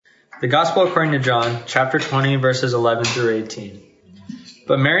The Gospel according to John, chapter 20, verses 11 through 18.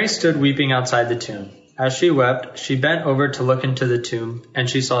 But Mary stood weeping outside the tomb. As she wept, she bent over to look into the tomb, and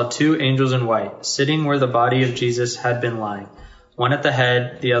she saw two angels in white, sitting where the body of Jesus had been lying, one at the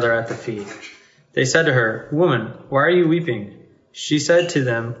head, the other at the feet. They said to her, "Woman, why are you weeping?" She said to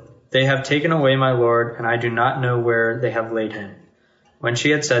them, "They have taken away my Lord, and I do not know where they have laid him." When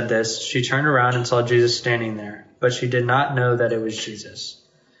she had said this, she turned around and saw Jesus standing there, but she did not know that it was Jesus.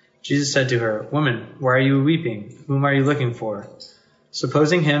 Jesus said to her, "Woman, why are you weeping? Whom are you looking for?"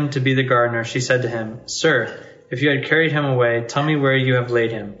 Supposing him to be the gardener, she said to him, "Sir, if you had carried him away, tell me where you have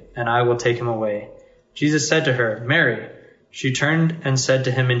laid him, and I will take him away." Jesus said to her, "Mary." She turned and said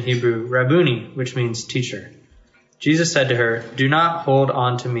to him in Hebrew, "Rabboni," which means teacher. Jesus said to her, "Do not hold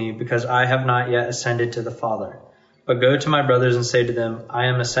on to me, because I have not yet ascended to the Father. But go to my brothers and say to them, I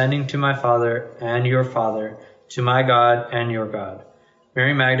am ascending to my Father and your Father, to my God and your God."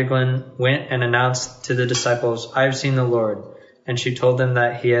 Mary Magdalene went and announced to the disciples, "I have seen the Lord," and she told them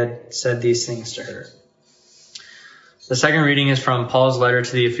that he had said these things to her. The second reading is from Paul's letter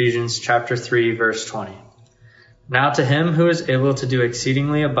to the Ephesians, chapter 3, verse 20. Now to him who is able to do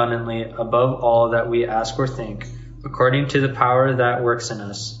exceedingly abundantly above all that we ask or think, according to the power that works in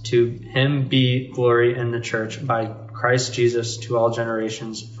us, to him be glory in the church by Christ Jesus to all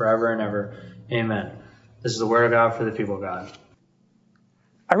generations, forever and ever. Amen. This is the word of God for the people of God.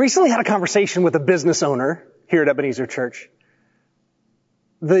 I recently had a conversation with a business owner here at Ebenezer Church.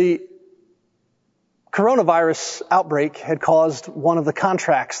 The coronavirus outbreak had caused one of the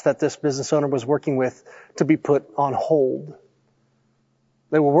contracts that this business owner was working with to be put on hold.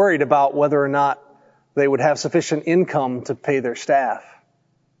 They were worried about whether or not they would have sufficient income to pay their staff.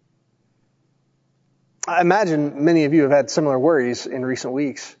 I imagine many of you have had similar worries in recent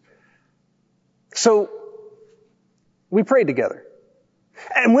weeks. So we prayed together.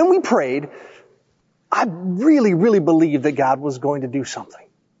 And when we prayed, I really, really believed that God was going to do something.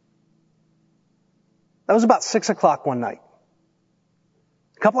 That was about 6 o'clock one night.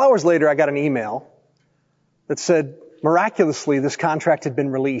 A couple hours later, I got an email that said, miraculously, this contract had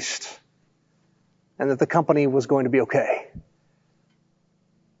been released and that the company was going to be okay.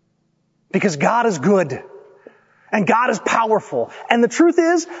 Because God is good and God is powerful. And the truth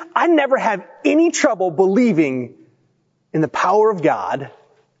is, I never have any trouble believing in the power of God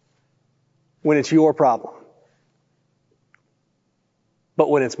when it's your problem. But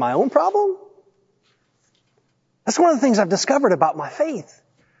when it's my own problem, that's one of the things I've discovered about my faith.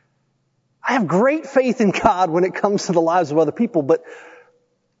 I have great faith in God when it comes to the lives of other people, but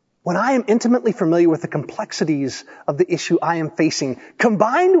when I am intimately familiar with the complexities of the issue I am facing,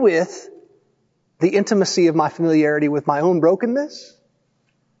 combined with the intimacy of my familiarity with my own brokenness,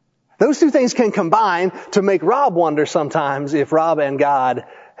 those two things can combine to make Rob wonder sometimes if Rob and God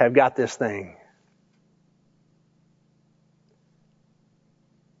have got this thing.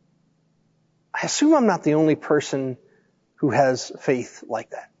 I assume I'm not the only person who has faith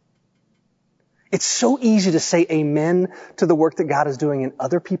like that. It's so easy to say amen to the work that God is doing in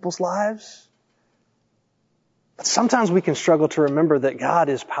other people's lives. But sometimes we can struggle to remember that God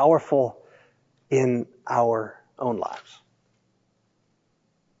is powerful in our own lives.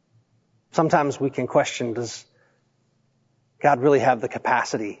 Sometimes we can question, does God really have the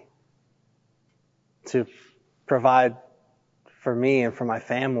capacity to provide for me and for my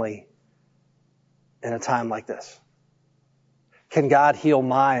family in a time like this? Can God heal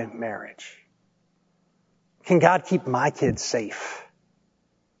my marriage? Can God keep my kids safe?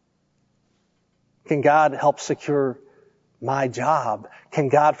 Can God help secure my job? Can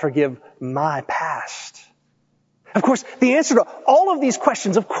God forgive my past? Of course, the answer to all of these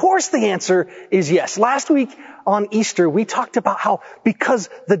questions, of course the answer is yes. Last week on Easter, we talked about how because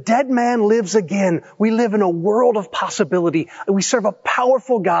the dead man lives again, we live in a world of possibility. We serve a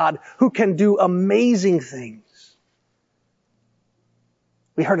powerful God who can do amazing things.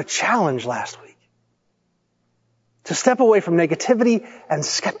 We heard a challenge last week to step away from negativity and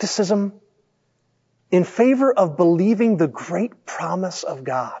skepticism in favor of believing the great promise of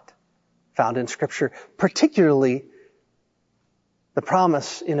God found in Scripture, particularly the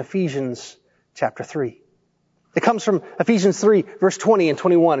promise in Ephesians chapter 3. It comes from Ephesians 3, verse 20 and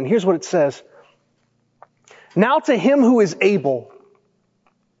 21, and here's what it says. Now to him who is able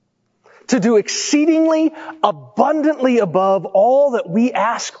to do exceedingly abundantly above all that we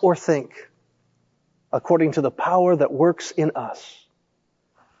ask or think, according to the power that works in us.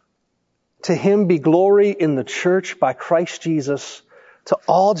 To him be glory in the church by Christ Jesus to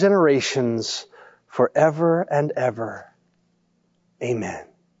all generations forever and ever. Amen.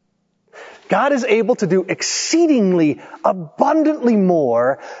 God is able to do exceedingly abundantly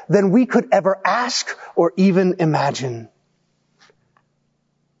more than we could ever ask or even imagine.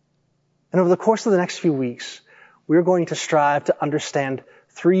 And over the course of the next few weeks, we're going to strive to understand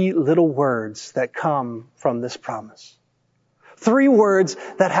 3 little words that come from this promise. 3 words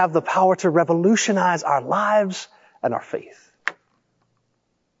that have the power to revolutionize our lives and our faith.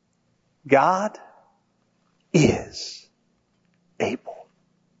 God is able.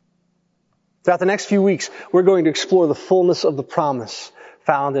 Throughout the next few weeks, we're going to explore the fullness of the promise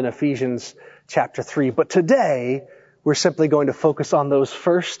found in Ephesians chapter 3. But today, we're simply going to focus on those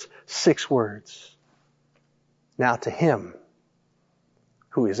first 6 words. Now to Him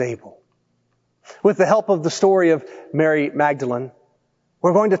who is able. With the help of the story of Mary Magdalene,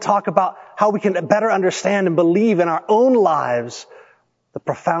 we're going to talk about how we can better understand and believe in our own lives the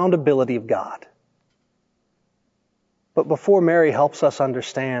profound ability of God. But before Mary helps us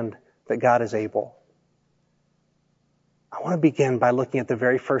understand that God is able, I want to begin by looking at the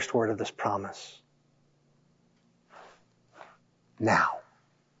very first word of this promise. Now.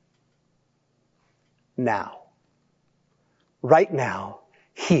 Now. Right now,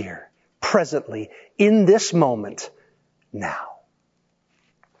 here, presently, in this moment, now.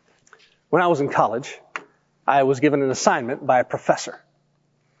 When I was in college, I was given an assignment by a professor.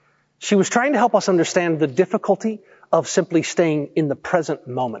 She was trying to help us understand the difficulty of simply staying in the present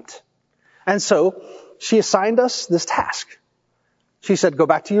moment. And so, she assigned us this task. She said, go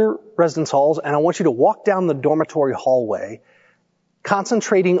back to your residence halls, and I want you to walk down the dormitory hallway,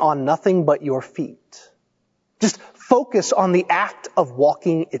 concentrating on nothing but your feet. Just focus on the act of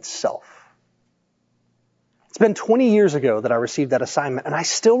walking itself. It's been 20 years ago that I received that assignment, and I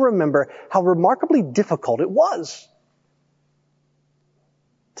still remember how remarkably difficult it was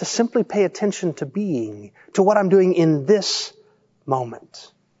to simply pay attention to being, to what I'm doing in this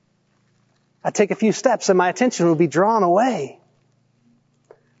moment. I'd take a few steps and my attention would be drawn away.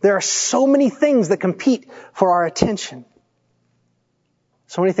 There are so many things that compete for our attention.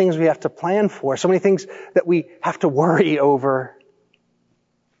 So many things we have to plan for, so many things that we have to worry over,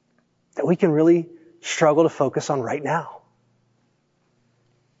 that we can really struggle to focus on right now.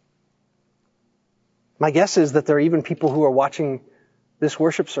 My guess is that there are even people who are watching this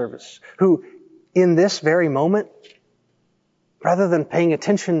worship service who, in this very moment, rather than paying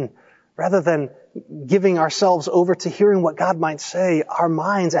attention, rather than giving ourselves over to hearing what God might say, our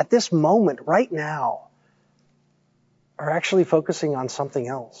minds at this moment, right now, are actually focusing on something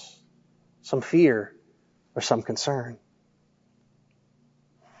else, some fear or some concern.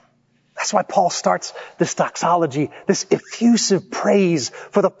 That's why Paul starts this doxology, this effusive praise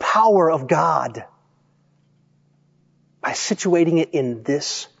for the power of God, by situating it in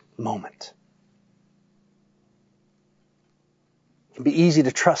this moment. It can be easy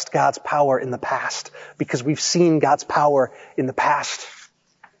to trust God's power in the past because we've seen God's power in the past.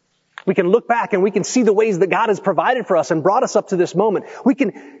 We can look back and we can see the ways that God has provided for us and brought us up to this moment. We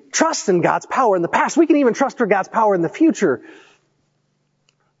can trust in God's power in the past. We can even trust for God's power in the future.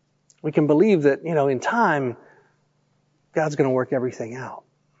 We can believe that, in time, God's going to work everything out.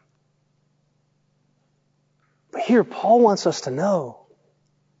 But here, Paul wants us to know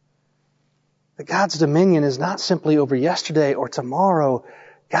that God's dominion is not simply over yesterday or tomorrow.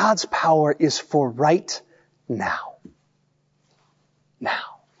 God's power is for right now.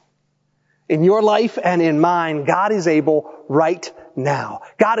 Now. In your life and in mine, God is able right now.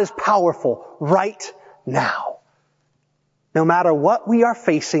 God is powerful right now. No matter what we are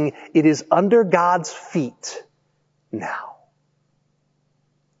facing, it is under God's feet now.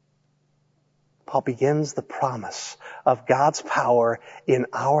 Paul begins the promise of God's power in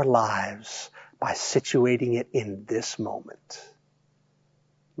our lives by situating it in this moment.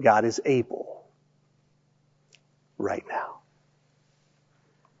 God is able right now.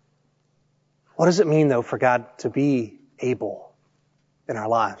 What does it mean, though, for God to be able in our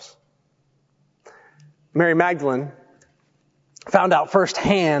lives? Mary Magdalene found out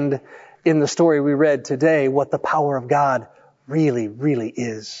firsthand in the story we read today what the power of God really, really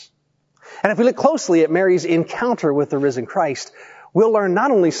is. And if we look closely at Mary's encounter with the risen Christ, we'll learn not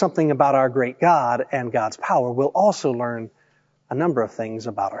only something about our great God and God's power, we'll also learn a number of things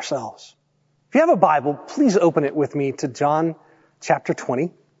about ourselves. If you have a Bible, please open it with me to John chapter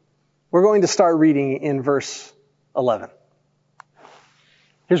 20. We're going to start reading in verse 11.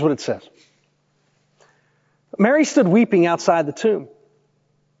 Here's what it says. Mary stood weeping outside the tomb.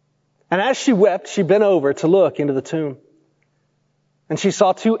 And as she wept, she bent over to look into the tomb. And she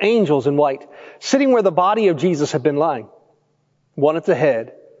saw 2 angels in white, sitting where the body of Jesus had been lying, one at the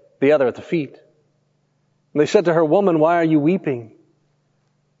head, the other at the feet. And they said to her, "Woman, why are you weeping?"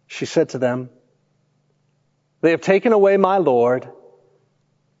 She said to them, "They have taken away my Lord,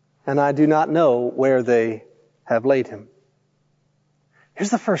 and I do not know where they have laid him." Here's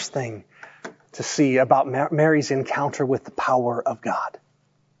the first thing to see about Mary's encounter with the power of God.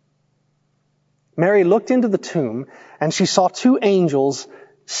 Mary looked into the tomb and she saw two angels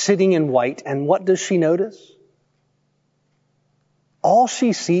sitting in white. And what does she notice? All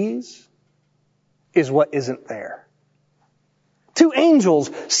she sees is what isn't there. Two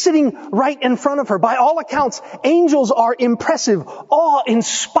angels sitting right in front of her. By all accounts, angels are impressive,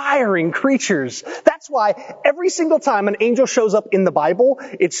 awe-inspiring creatures. That's why every single time an angel shows up in the Bible,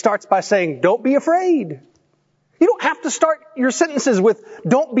 it starts by saying, "Don't be afraid." You don't have to start your sentences with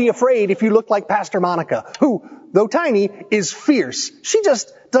 "don't be afraid" if you look like Pastor Monica, who, though tiny, is fierce. She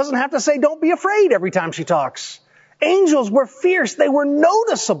just doesn't have to say "don't be afraid" every time she talks. Angels were fierce. They were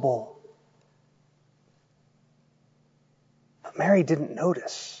noticeable. But Mary didn't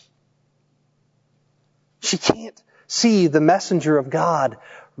notice. She can't see the messenger of God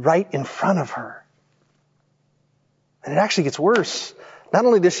right in front of her. And it actually gets worse. Not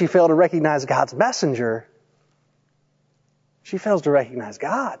only does she fail to recognize God's messenger, she fails to recognize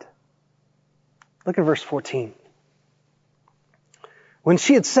God. Look at verse 14. When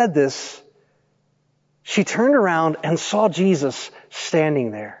she had said this, she turned around and saw Jesus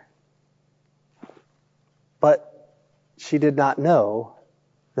standing there. But she did not know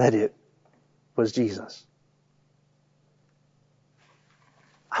that it was Jesus.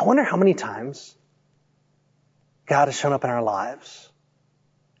 I wonder how many times God has shown up in our lives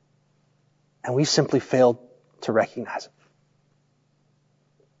and we simply failed to recognize it.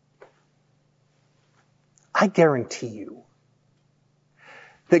 I guarantee you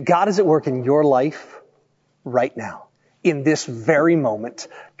that God is at work in your life right now. In this very moment,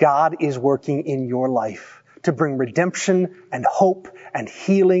 God is working in your life to bring redemption and hope and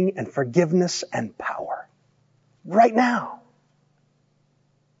healing and forgiveness and power. Right now.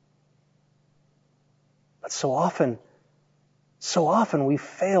 But so often we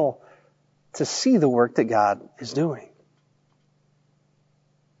fail to see the work that God is doing.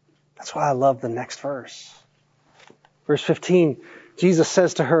 That's why I love the next verse. Verse 15, Jesus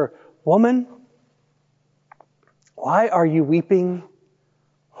says to her, "Woman, why are you weeping?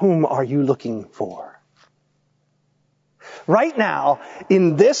 Whom are you looking for?" Right now,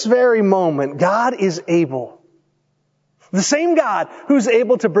 in this very moment, God is able. The same God who's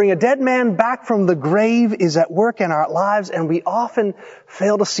able to bring a dead man back from the grave is at work in our lives, and we often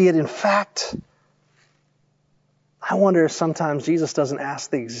fail to see it. In fact, I wonder if sometimes Jesus doesn't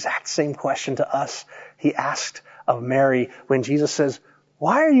ask the exact same question to us he asked of Mary when Jesus says,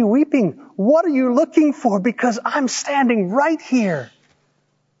 "Why are you weeping? What are you looking for? Because I'm standing right here.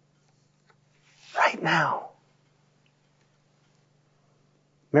 Right now."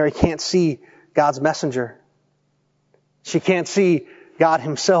 Mary can't see God's messenger. She can't see God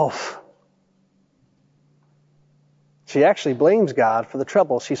himself. She actually blames God for the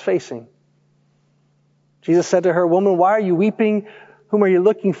trouble she's facing. Jesus said to her, "Woman, why are you weeping? Whom are you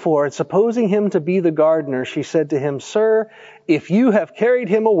looking for?" And supposing him to be the gardener, she said to him, "Sir, if you have carried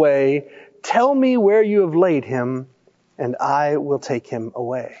him away, tell me where you have laid him, and I will take him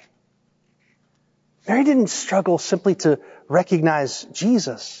away." Mary didn't struggle simply to recognize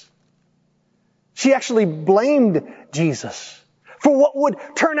Jesus. She actually blamed Jesus for what would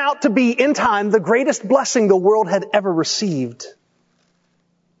turn out to be, in time, the greatest blessing the world had ever received.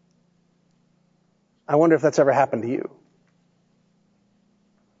 I wonder if that's ever happened to you.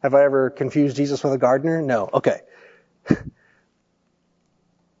 Have I ever confused Jesus with a gardener? No. Okay.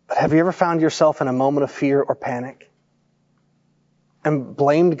 But have you ever found yourself in a moment of fear or panic and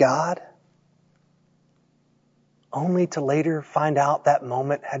blamed God, only to later find out that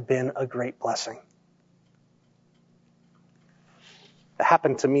moment had been a great blessing? It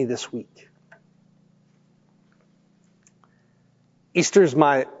happened to me this week. Easter's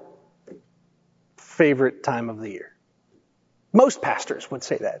my favorite time of the year. Most pastors would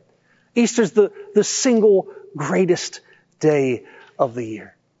say that. Easter's the single greatest day of the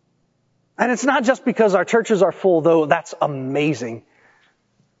year. And it's not just because our churches are full, though that's amazing.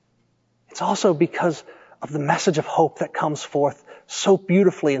 It's also because of the message of hope that comes forth so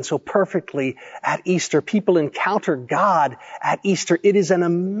beautifully and so perfectly at Easter. People encounter God at Easter. It is an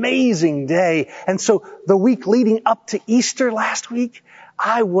amazing day. And so the week leading up to Easter last week,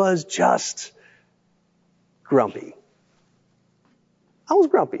 I was just grumpy. I was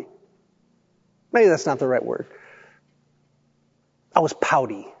grumpy. Maybe that's not the right word. I was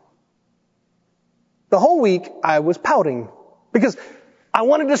pouty. The whole week I was pouting because I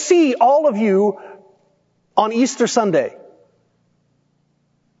wanted to see all of you on Easter Sunday.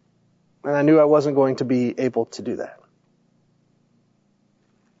 And I knew I wasn't going to be able to do that.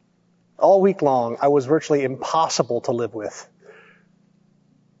 All week long, I was virtually impossible to live with.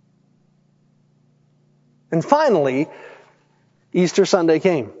 And finally, Easter Sunday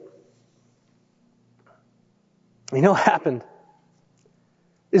came. You know what happened?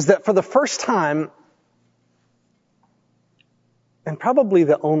 Is that for the first time, and probably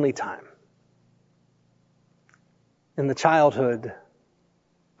the only time, in the childhood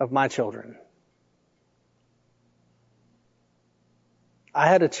of my children, I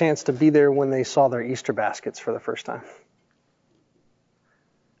had a chance to be there when they saw their Easter baskets for the first time.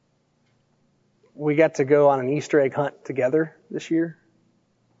 We got to go on an Easter egg hunt together this year.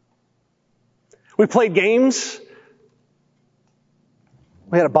 We played games.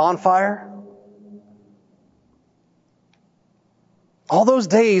 We had a bonfire. All those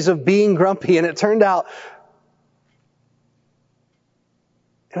days of being grumpy, and it turned out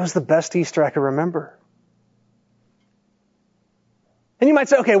it was the best Easter I could remember. And you might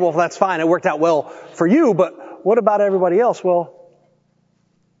say, okay, well, that's fine. It worked out well for you, but what about everybody else? Well,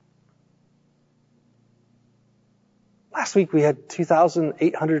 last week we had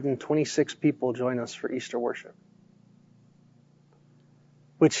 2,826 people join us for Easter worship,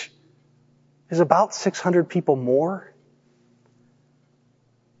 which is about 600 people more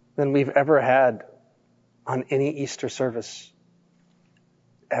than we've ever had on any Easter service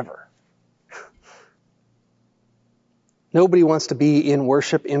ever. Nobody wants to be in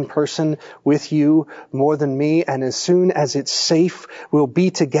worship in person with you more than me, and as soon as it's safe, we'll be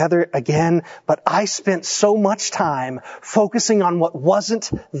together again. But I spent so much time focusing on what wasn't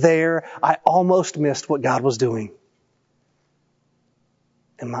there, I almost missed what God was doing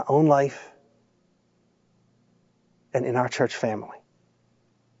in my own life and in our church family.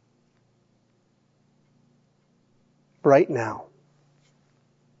 Right now,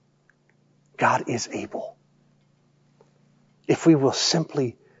 God is able. If we will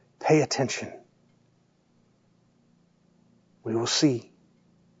simply pay attention, we will see.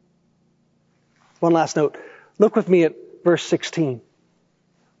 One last note. Look with me at verse 16.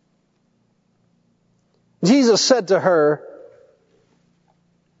 Jesus said to her,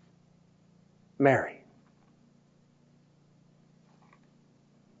 Mary.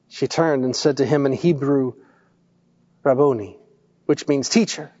 She turned and said to him in Hebrew, Rabboni, which means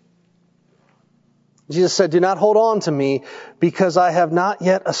teacher. Jesus said, do not hold on to me, because I have not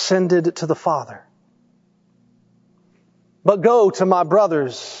yet ascended to the Father. But go to my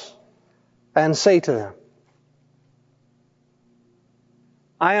brothers and say to them,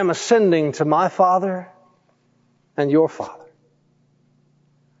 I am ascending to my Father and your Father,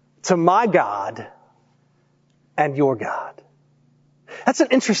 to my God and your God. That's an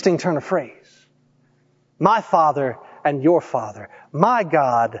interesting turn of phrase. My Father and your Father, my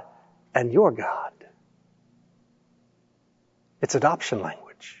God and your God. It's adoption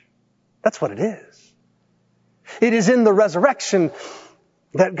language. That's what it is. It is in the resurrection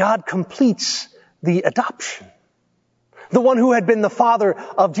that God completes the adoption. The one who had been the father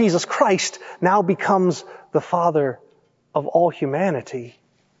of Jesus Christ now becomes the father of all humanity,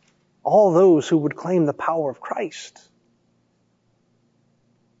 all those who would claim the power of Christ.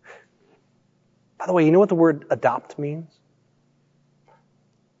 By the way, you know what the word adopt means?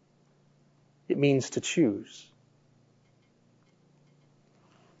 It means to choose.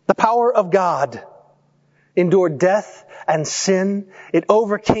 The power of God endured death and sin. It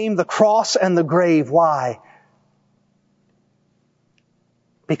overcame the cross and the grave. Why?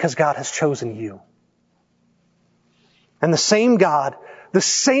 Because God has chosen you. And the same God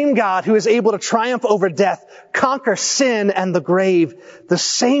who is able to triumph over death, conquer sin and the grave, the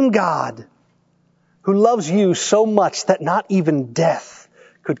same God who loves you so much that not even death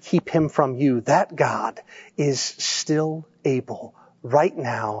could keep him from you, that God is still able right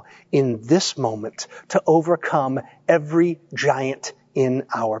now, in this moment, to overcome every giant in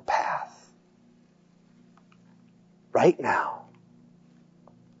our path. Right now,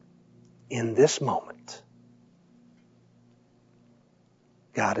 in this moment,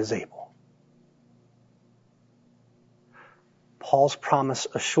 God is able. Paul's promise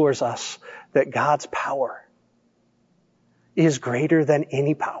assures us that God's power is greater than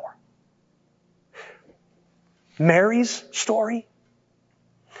any power. Mary's story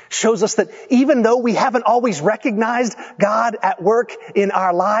shows us that even though we haven't always recognized God at work in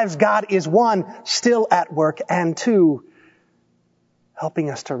our lives, God is, one, still at work, and two, helping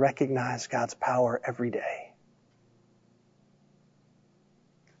us to recognize God's power every day.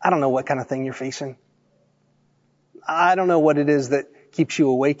 I don't know what kind of thing you're facing. I don't know what it is that keeps you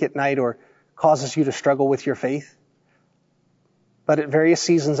awake at night or causes you to struggle with your faith. But at various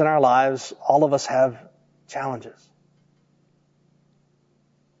seasons in our lives, all of us have challenges.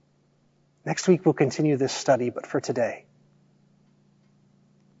 Next week we'll continue this study, but for today,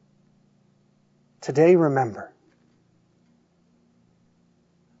 remember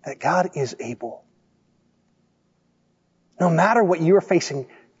that God is able. No matter what you are facing,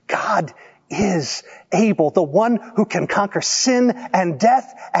 God is able. The one who can conquer sin and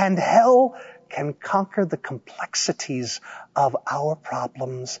death and hell can conquer the complexities of our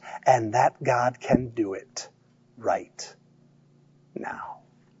problems, and that God can do it right now.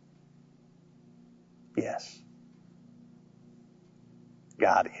 Yes,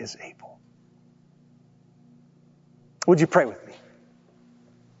 God is able. Would you pray with me?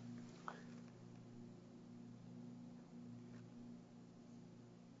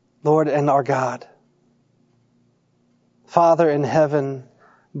 Lord and our God, Father in heaven,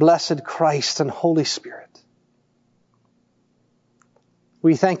 blessed Christ and Holy Spirit,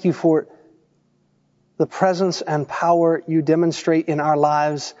 we thank you for the presence and power you demonstrate in our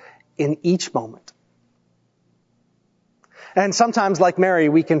lives in each moment. And sometimes, like Mary,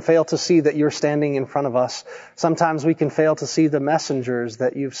 we can fail to see that you're standing in front of us. Sometimes we can fail to see the messengers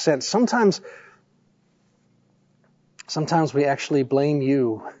that you've sent. Sometimes we actually blame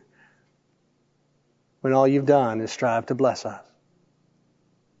you when all you've done is strive to bless us.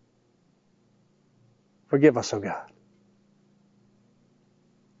 Forgive us, O God.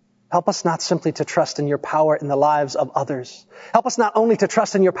 Help us not simply to trust in your power in the lives of others. Help us not only to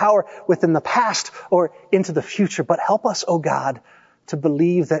trust in your power within the past or into the future, but help us, O God, to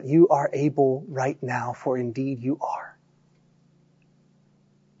believe that you are able right now, for indeed you are.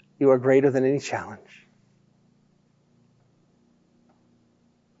 You are greater than any challenge.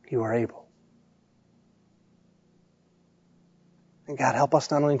 You are able. And God, help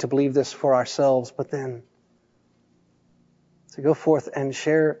us not only to believe this for ourselves, but then to go forth and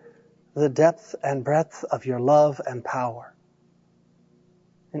share the depth and breadth of your love and power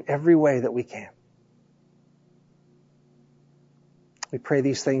in every way that we can. We pray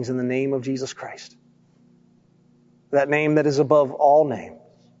these things in the name of Jesus Christ, that name that is above all names.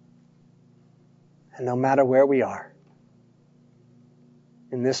 And no matter where we are,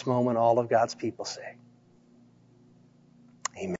 in this moment, all of God's people say,